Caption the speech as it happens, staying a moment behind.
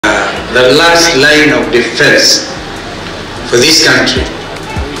the last line of defense for this country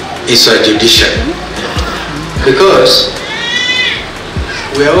is our judiciary. Because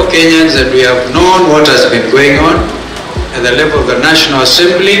we are all Kenyans and we have known what has been going on at the level of the National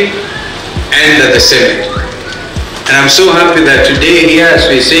Assembly and at the Senate. And I'm so happy that today here, as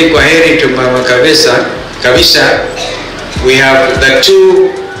we say kwaheri to Mama Kabisa, we have the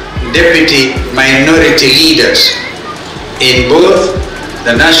two deputy minority leaders in both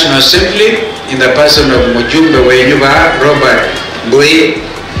the National Assembly, in the person of Mujumbe Wenyuba Robert Bui,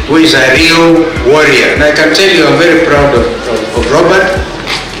 who is a real warrior. And I can tell you I'm very proud of Robert.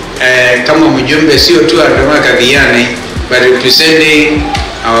 Kama Mujumbe sio tu Andamaka Diane, but representing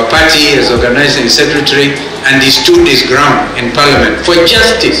our party as organizing secretary, and he stood his ground in Parliament for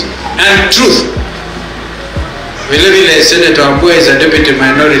justice and truth. Vilevile Senator Wambua is a deputy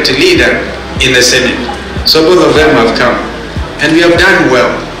minority leader in the Senate. So both of them have come. And we have done well.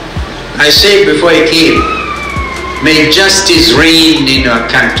 I said before I came, may justice reign in our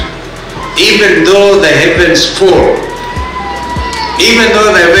country. Even though the heavens fall,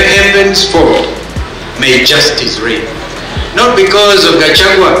 may justice reign. Not because of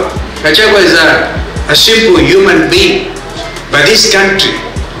Gachagua. Gachagua is a simple human being. But this country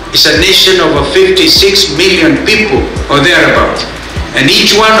is a nation of over 56 million people or thereabout. And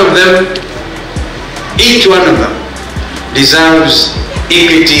each one of them deserves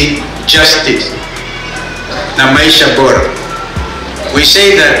equity, justice, na maisha bora. We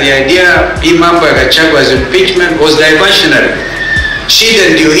say that the idea hii mambo ya Gachagua's impeachment was diversionary. Shida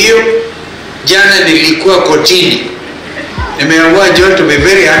ndio hiyo. Jana nilikuwa kotini. Nimeamua John to be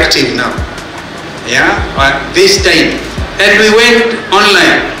very active now. Yeah, at this time. And we went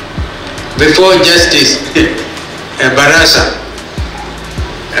online before Justice Barasa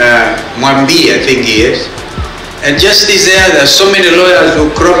Mwambi, I think he is. And justice there are so many lawyers who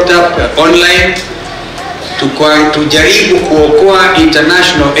cropped up online to jaribu kuokoa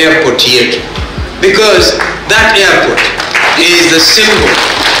international airport yetu. Because that airport is the symbol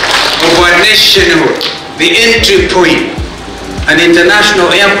of our nationhood, the entry point. An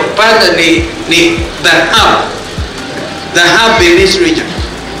international airport, partly the hub in this region.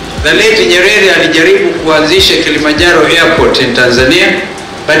 The late Nyerere alijaribu kuanzisha Kilimanjaro Airport in Tanzania,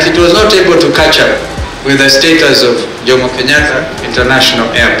 but it was not able to catch up with the status of Jomo Kenyatta International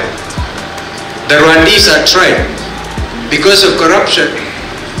Airport. The Rwandese are trying. Because of corruption,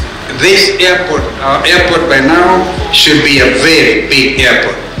 this airport, our airport by now, should be a very big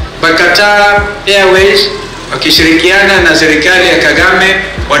airport. But Qatar Airways, wakishirikiana na serikali ya Kagame,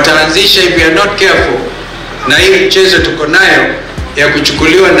 wataanzisha, if we are not careful, na hii mchezo tuko nayo ya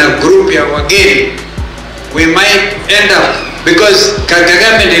kuchukuliwa na group ya wageni, we might end up, because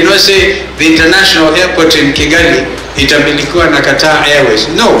Kagame did not say the international airport in Kigali itamilikiwa na Qatar Airways.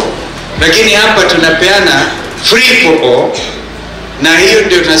 No. Lakini hapa tunapeana free for all, na hiyo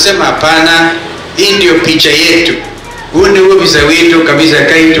ndio tunasema hapana, hii ndio picha yetu. Huu ni visa wetu kabisa,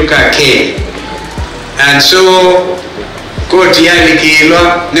 kaitu ka Kenya. And so koti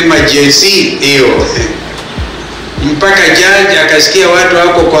yalikilwa ni majensi hiyo. Mpaka judge akasikia watu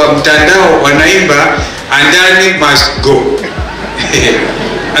wako kwa mtandao wanaimba ADANI must go.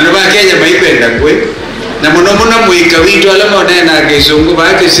 Anaba Kenya maipenda kwe. Na muna muika witu alama wanaena agizungu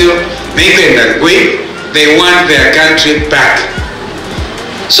baake sio maipenda kwe. They want their country back.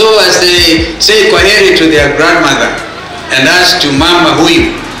 So as they say kwaheri to their grandmother and ask to mama huyu,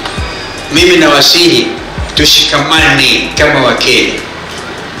 mimi na wasihi tushikamane kama wa Kenya.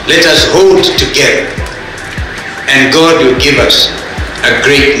 Let us hold together, and God will give us a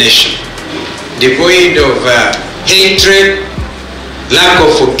great nation, devoid of hatred, lack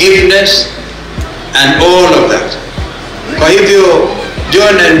of forgiveness, and all of that. Kwa hivyo,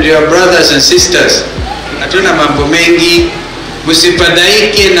 John and your brothers and sisters, hatuna mambo mengi,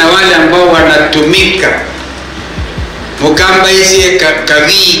 msifadhaike na wale ambao wanatumika. Mukamba hizi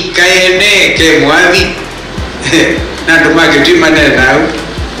kavi kaene ke mwavi na tumake timane nao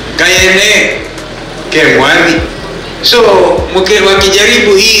kaene ke mwavi. So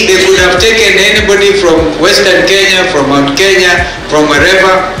wakijaribu hii, they could have taken anybody from Western Kenya, from Mount Kenya, from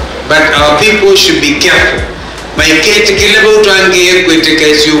wherever, but our people should be careful. Maiketi kile mtu angie kuiteka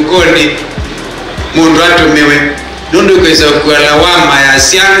isiukoni mundu atumiwe nundu kweza kwa lawama ya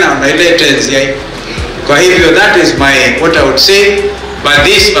siana na ile tenzi yai. Kwa hivyo, that is what I would say. But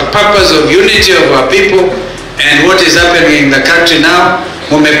this the purpose of unity of our people and what is happening in the country now,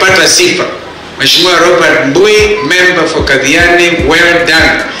 mumepata sifa. Mheshimiwa Robert Mbui, member for Kadhiani, well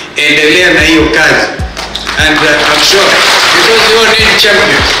done. Endelea na hiyo kazi. And I'm sure, because you all need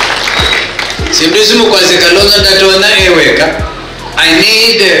champions. Simdusimu kwa zikalonga ndatuwana eweka, I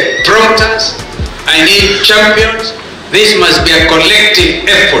need prompters. I need champions. This must be a collective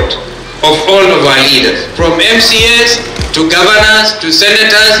effort of all of our leaders, from MCAs to governors to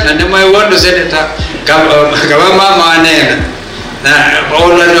senators. And then I want to senator Gavama Manena. Na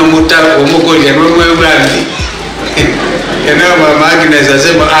all of muta umugoli and we will you know, my Agnes has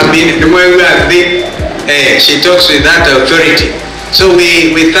said, she talks with that authority. So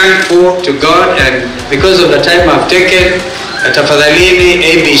we thankful to God, and because of the time I've taken, tafadhalini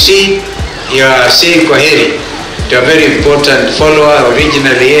ABC, you are saying kwaheri. You are very important follower.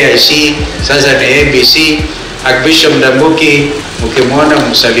 Originally AIC, sasa ni ABC. Archbishop Ndambuki, mukimwona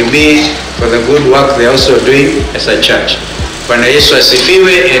msalimie for the good work they are also doing as a church. Bwana Yesu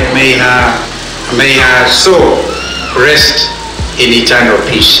asifiwe, and may her soul rest in eternal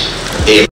peace. Amen.